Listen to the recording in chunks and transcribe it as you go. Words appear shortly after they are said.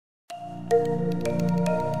The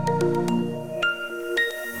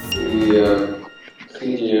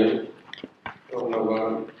CGM of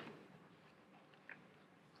NABARD,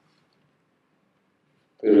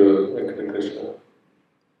 Krishna,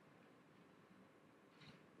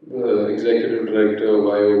 the Executive Director of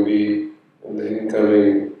IOB and the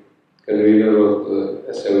incoming convener of the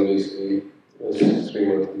SLBC,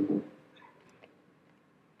 Srimati,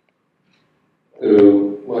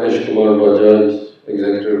 through Mahesh Kumar Bajaj,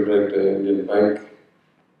 Executive Director, Indian Bank,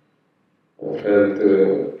 my friend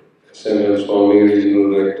SML Swami,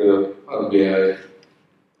 Regional Director, RBI,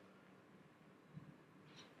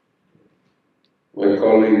 my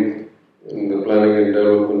colleague in the Planning and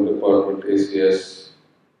Development Department, ACS,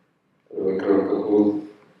 Vikram Kapoor,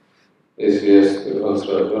 ACS,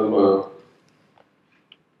 Hansraj Verma,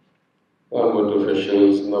 government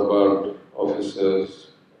officials, NABARD officers,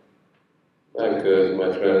 bankers,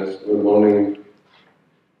 my friends, good morning.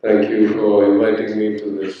 Thank you for inviting me to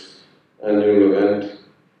this annual event,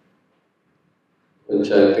 which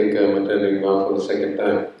I think I'm attending now for the second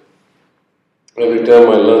time. Every time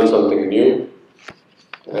I learn something new,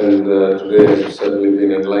 and today has certainly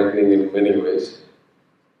been enlightening in many ways.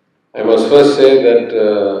 I must first say that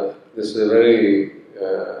this is a very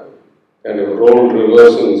kind of role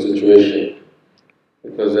reversal situation,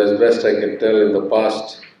 because as best I can tell, in the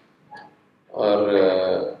past,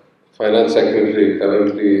 our Finance Secretary,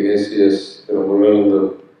 currently ACS,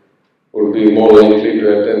 Muruganandam, would be more likely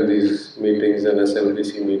to attend these meetings and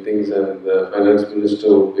SLBC meetings, and the Finance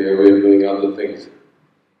Minister would be away doing other things.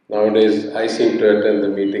 Nowadays, I seem to attend the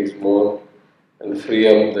meetings more and free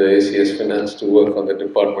up the ACS Finance to work on the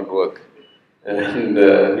department work. And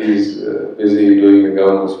he's busy doing the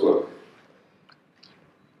government's work.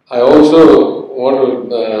 I also want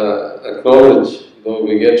to acknowledge, though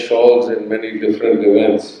we get shawls in many different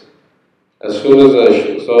events, as soon as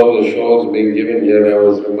I saw the shawls being given here, I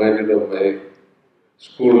was reminded of my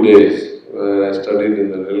school days where I studied in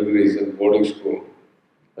the Nilgiris in boarding school.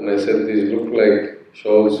 And I said, these look like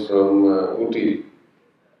shawls from Ooty,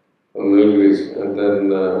 from Nilgiris. And then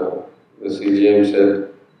the CGM said,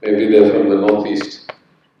 maybe they're from the northeast.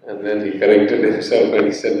 And then he corrected himself and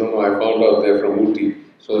he said, no, I found out they're from Ooty.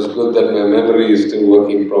 So it's good that my memory is still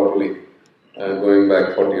working properly, going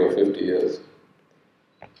back 40 or 50 years.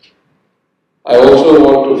 I also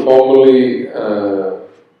want to formally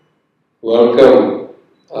welcome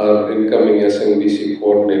our incoming SMBC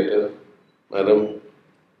coordinator, Madam,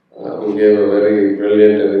 who gave a very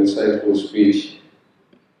brilliant and insightful speech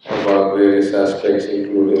about various aspects,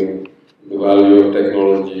 including the value of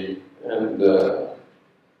technology and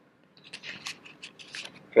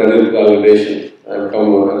credit validation. I'll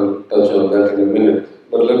touch on that in a minute.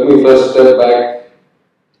 But let me first step back.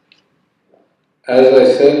 As I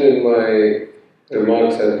said in my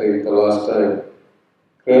remarks, I think, the last time,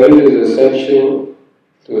 credit is essential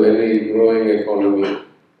to any growing economy.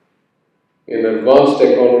 In advanced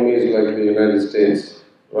economies like the United States,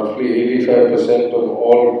 roughly 85% of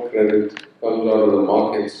all credit comes out of the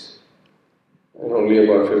markets and only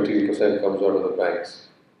about 15% comes out of the banks.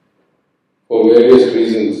 For various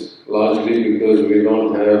reasons, largely because we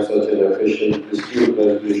don't have such an efficient dispute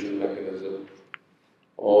resolution mechanism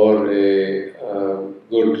or a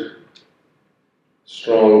good,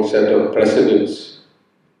 strong set of precedents.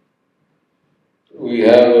 We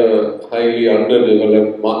have a highly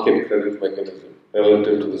underdeveloped market credit mechanism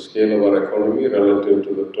relative to the scale of our economy, relative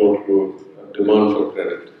to the total demand for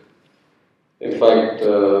credit. In fact,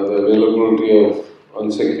 the availability of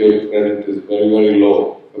unsecured credit is very, very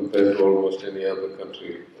low compared to almost any other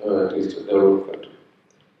country, at least a developed country.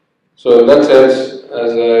 So in that sense,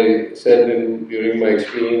 as I said during my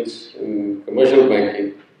experience in commercial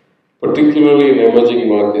banking, particularly in emerging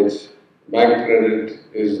markets, bank credit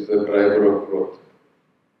is the driver of growth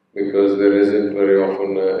because there isn't very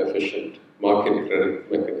often an efficient market credit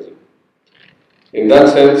mechanism. In that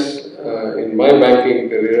sense, in my banking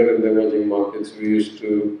career in the emerging markets, we used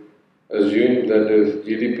to assume that if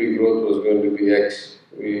GDP growth was going to be X,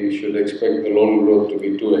 we should expect the loan growth to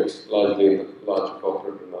be 2X, largely in the large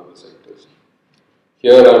corporate and other sectors.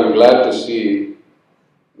 Here I'm glad to see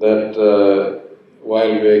that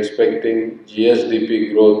while we're expecting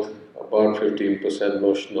GSDP growth about 15%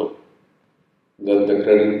 notional, that the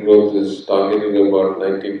credit growth is targeting about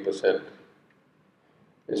 19%.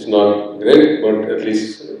 It's not great, but at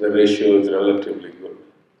least the ratio is relatively good.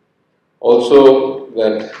 Also,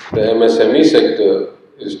 that the MSME sector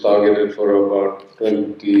is targeted for about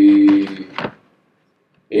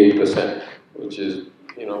 28%, which is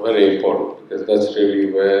very important because that's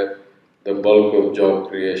really where the bulk of job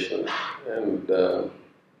creation and the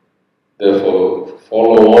therefore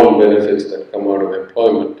follow-on benefits that come out of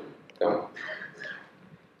employment come.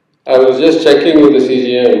 I was just checking with the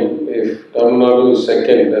CGM if Tamil Nadu is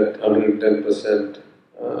second at 110%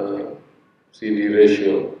 CD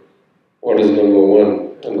ratio, what is number one?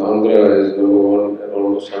 And Andhra is number one at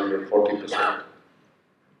almost 140%.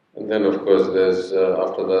 And then, of course, there's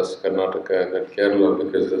after that Karnataka and then Kerala,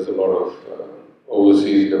 because there's a lot of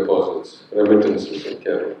overseas deposits, remittances in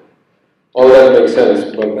Kerala. All that makes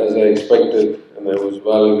sense, but as I expected, and I was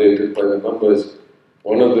validated by the numbers,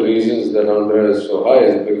 one of the reasons that Andhra is so high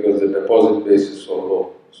is because the deposit base is so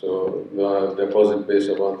low. So the deposit base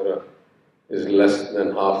of Andhra is less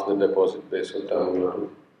than half the deposit base of Tamil Nadu.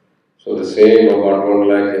 So the same about 1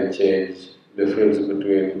 lakh and change difference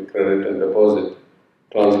between credit and deposit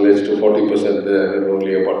translates to 40% there and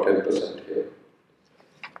only about 10% here.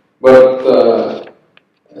 But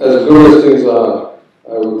as good as things are,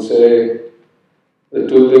 I would say the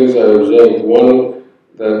two things I observed. One,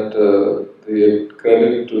 that the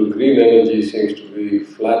credit to green energy seems to be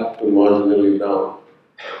flat to marginally down.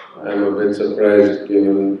 I'm a bit surprised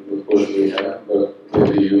given the push we have, but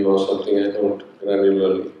maybe you know something I don't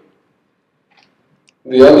granularly.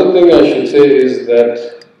 The other thing I should say is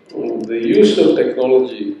that the use of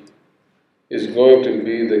technology is going to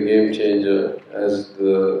be the game changer, as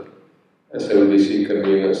the SMDC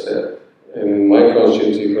convener said. In my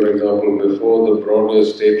constituency, for example, before the broader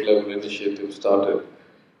state level initiative started,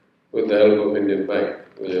 with the help of Indian Bank,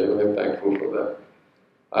 we are very thankful for that,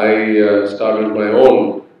 I started my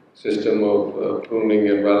own system of pruning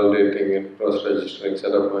and validating and cross-registering,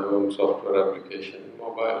 set up my own software application,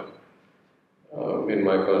 mobile, in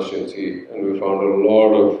my constituency, and we found a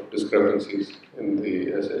lot of discrepancies in the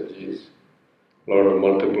SHGs, a lot of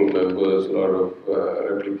multiple members, a lot of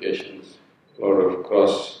replications, a lot of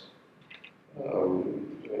cross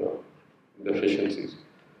deficiencies.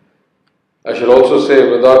 I should also say,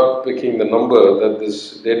 without picking the number, that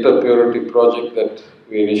this data purity project that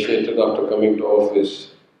we initiated after coming to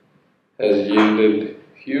office has yielded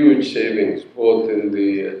huge savings, both in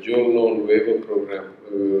the dual loan waiver program,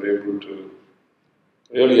 where we were able to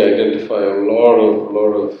really identify a lot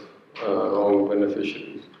of wrong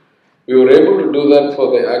beneficiaries. We were able to do that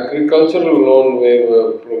for the agricultural loan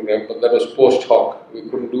waiver program, but that was post hoc. We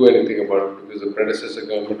couldn't do anything about it because the predecessor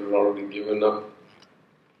government had already given up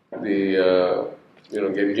the,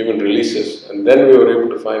 given releases, and then we were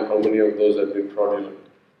able to find how many of those had been fraudulent.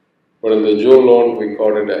 But in the dual loan, we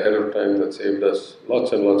caught it ahead of time. That saved us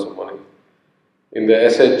lots and lots of money. In the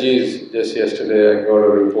SHGs, just yesterday, I got a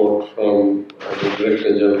report from the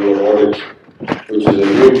Director General of Audit, which is a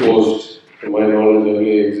new post. To my knowledge,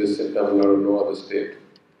 only exists in Tamil Nadu, no other state.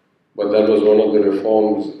 But that was one of the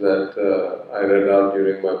reforms that I read out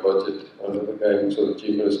during my budget under the guidance of the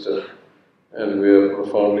Chief Minister. And we are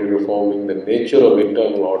profoundly reforming the nature of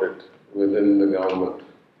internal audit within the government.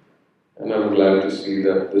 And I'm glad to see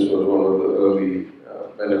that this was one of the early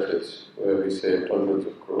benefits where we saved hundreds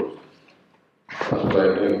of crores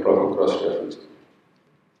by doing proper cross-referencing.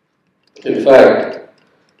 In fact,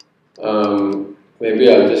 maybe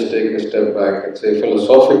I'll just take a step back and say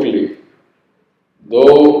philosophically,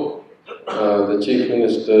 though the Chief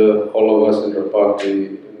Minister, all of us in the party,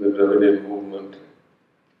 in the Dravidian movement,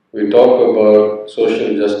 we talk about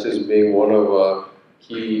social justice being one of our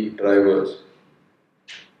key drivers,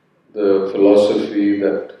 the philosophy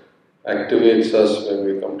that activates us when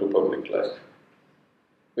we come to public life.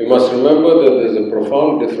 We must remember that there's a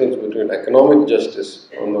profound difference between economic justice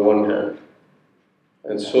on the one hand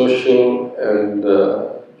and social and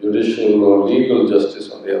judicial or legal justice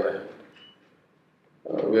on the other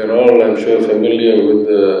hand. We are all, I'm sure, familiar with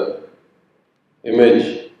the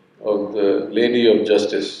image of the Lady of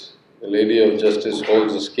Justice. The Lady of Justice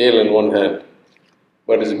holds a scale in one hand,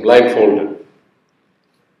 but is blindfolded.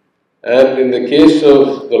 And in the case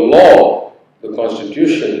of the law, the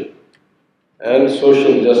Constitution, and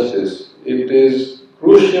social justice, it is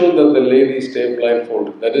crucial that the lady stay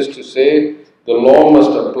blindfolded. That is to say, the law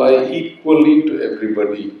must apply equally to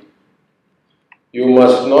everybody. You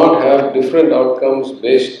must not have different outcomes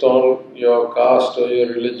based on your caste or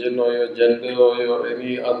your religion or your gender or your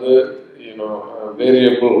any other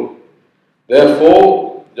variable.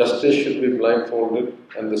 Therefore, justice should be blindfolded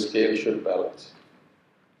and the scale should balance.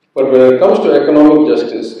 But when it comes to economic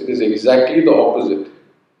justice, it is exactly the opposite.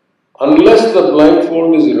 Unless the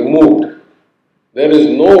blindfold is removed, there is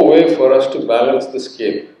no way for us to balance the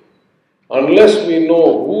scale. Unless we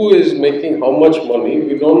know who is making how much money,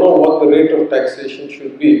 we don't know what the rate of taxation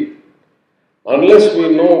should be. Unless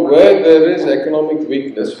we know where there is economic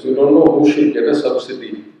weakness, we don't know who should get a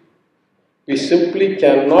subsidy. We simply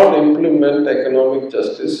cannot implement economic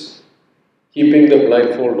justice keeping the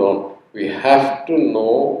blindfold on. We have to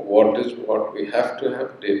know what is what. We have to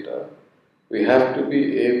have data. We have to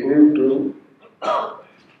be able to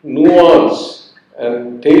nuance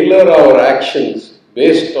and tailor our actions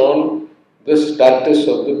based on the status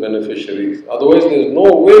of the beneficiaries. Otherwise, there is no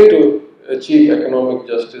way to achieve economic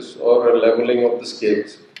justice or a leveling of the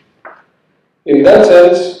scales. In that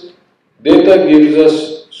sense, data gives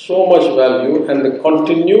us so much value, and the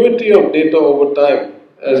continuity of data over time,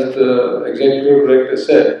 as the executive director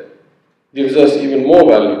said, gives us even more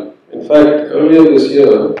value. In fact, earlier this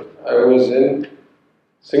year, I was in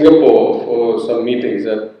Singapore for some meetings.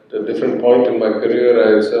 At a different point in my career,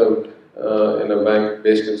 I had served in a bank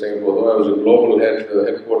based in Singapore. Though I was a global head, the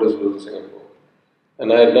headquarters was in Singapore.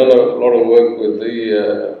 And I had done a lot of work with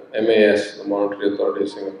the MAS, the Monetary Authority of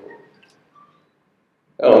Singapore,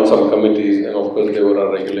 on some committees, and of course they were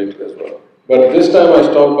our regulator as well. But this time I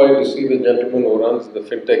stopped by to see the gentleman who runs the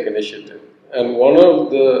FinTech initiative. And one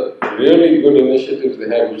of the really good initiatives they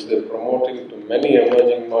have, which they're promoting to many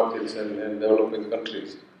emerging markets and developing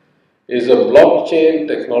countries, is a blockchain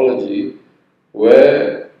technology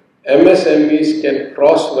where MSMEs can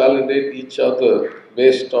cross-validate each other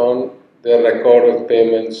based on their record of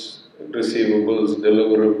payments, receivables,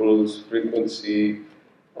 deliverables, frequency,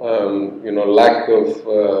 lack of,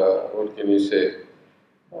 what can you say,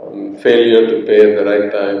 failure to pay at the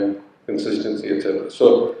right time, consistency, etc.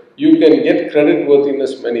 So you can get credit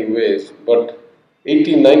worthiness many ways, but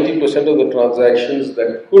 80–90% of the transactions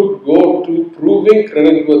that could go to proving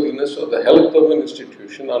credit worthiness or the health of an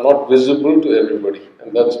institution are not visible to everybody.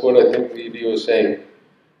 And that's what I think the ED was saying.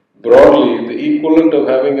 Broadly, the equivalent of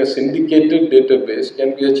having a syndicated database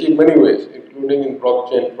can be achieved many ways, including in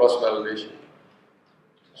blockchain cross-validation.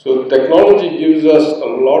 So technology gives us a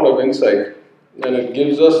lot of insight, and it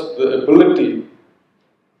gives us the ability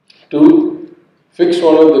to fix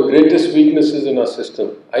one of the greatest weaknesses in our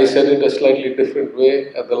system. I said it a slightly different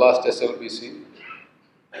way at the last SLBC.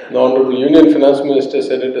 The Honorable Union Finance Minister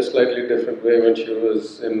said it a slightly different way when she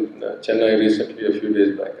was in Chennai recently, a few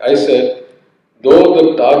days back. I said, though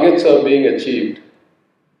the targets are being achieved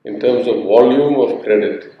in terms of volume of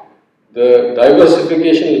credit, the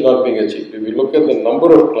diversification is not being achieved. If you look at the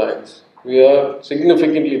number of clients, we are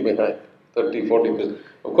significantly behind, 30–40%.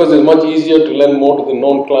 Of course, it's much easier to lend more to the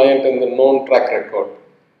known client and the known track record.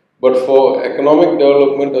 But for economic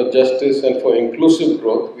development or justice and for inclusive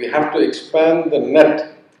growth, we have to expand the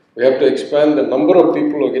net. We have to expand the number of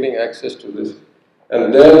people who are getting access to this.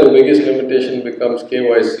 And there the biggest limitation becomes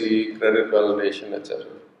KYC, credit validation, etc.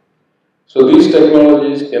 So these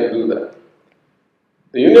technologies can do that.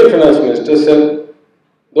 The Union Finance Minister said,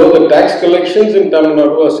 though the tax collections in Tamil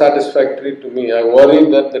Nadu are satisfactory to me, I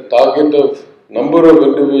worry that the target of number of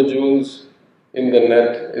individuals in the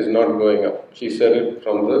net is not going up. She said it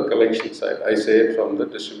from the collection side. I say it from the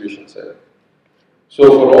distribution side. So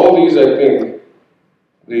for all these, I think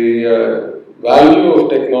the value of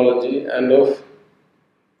technology and of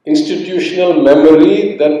institutional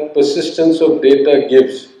memory that persistence of data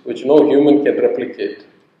gives, which no human can replicate,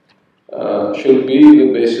 should be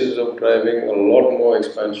the basis of driving a lot more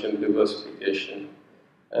expansion, diversification,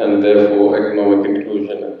 and therefore economic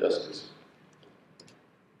inclusion and justice.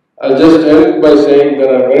 I'll just end by saying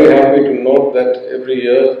that I'm very happy to note that every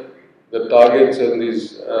year the targets in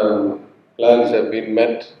these plans have been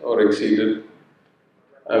met or exceeded.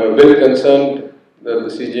 I'm a bit concerned that the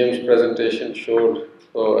CGM's presentation showed,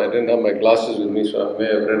 I didn't have my glasses with me, so I may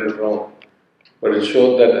have read it wrong, but it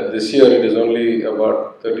showed that this year it is only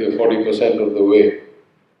about 30 or 40% of the way,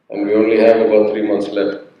 and we only have about 3 months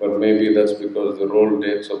left. But maybe that's because the roll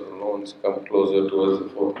dates of the loans come closer towards the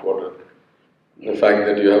fourth quarter. The fact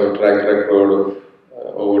that you have a track record of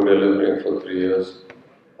over-delivering for 3 years,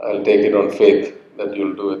 I'll take it on faith that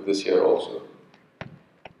you'll do it this year also.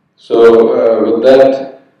 So with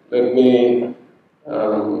that, let me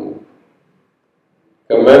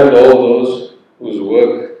commend all those whose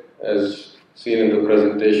work, as seen in the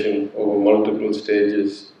presentation, over multiple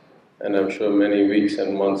stages, and I'm sure many weeks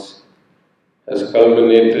and months, has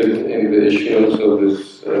culminated in the issuance of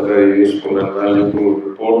this very useful and valuable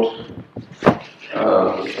report.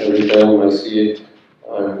 Every time I see it,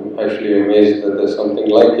 I'm actually amazed that there's something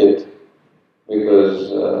like it,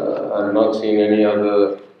 because I've not seen any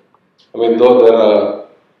other. I mean, though there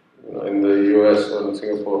are, in the US or in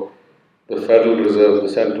Singapore, the Federal Reserve, the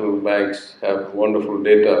central banks have wonderful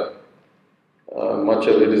data. Much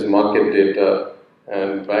of it is market data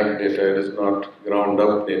and bank data. It is not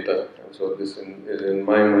ground-up data. And so this is, in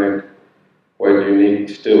my mind, quite unique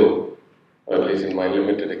still, or at least in my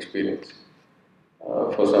limited experience.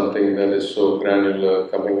 for something that is so granular,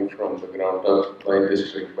 coming from the ground up, by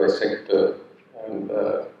district, by sector, and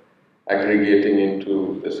aggregating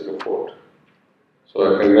into this report.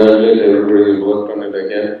 So I congratulate everybody who worked on it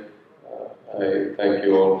again. I thank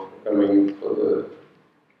you all for coming for the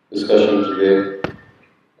discussion today,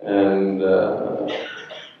 and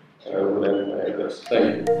I will end my address.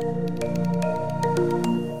 Thank you.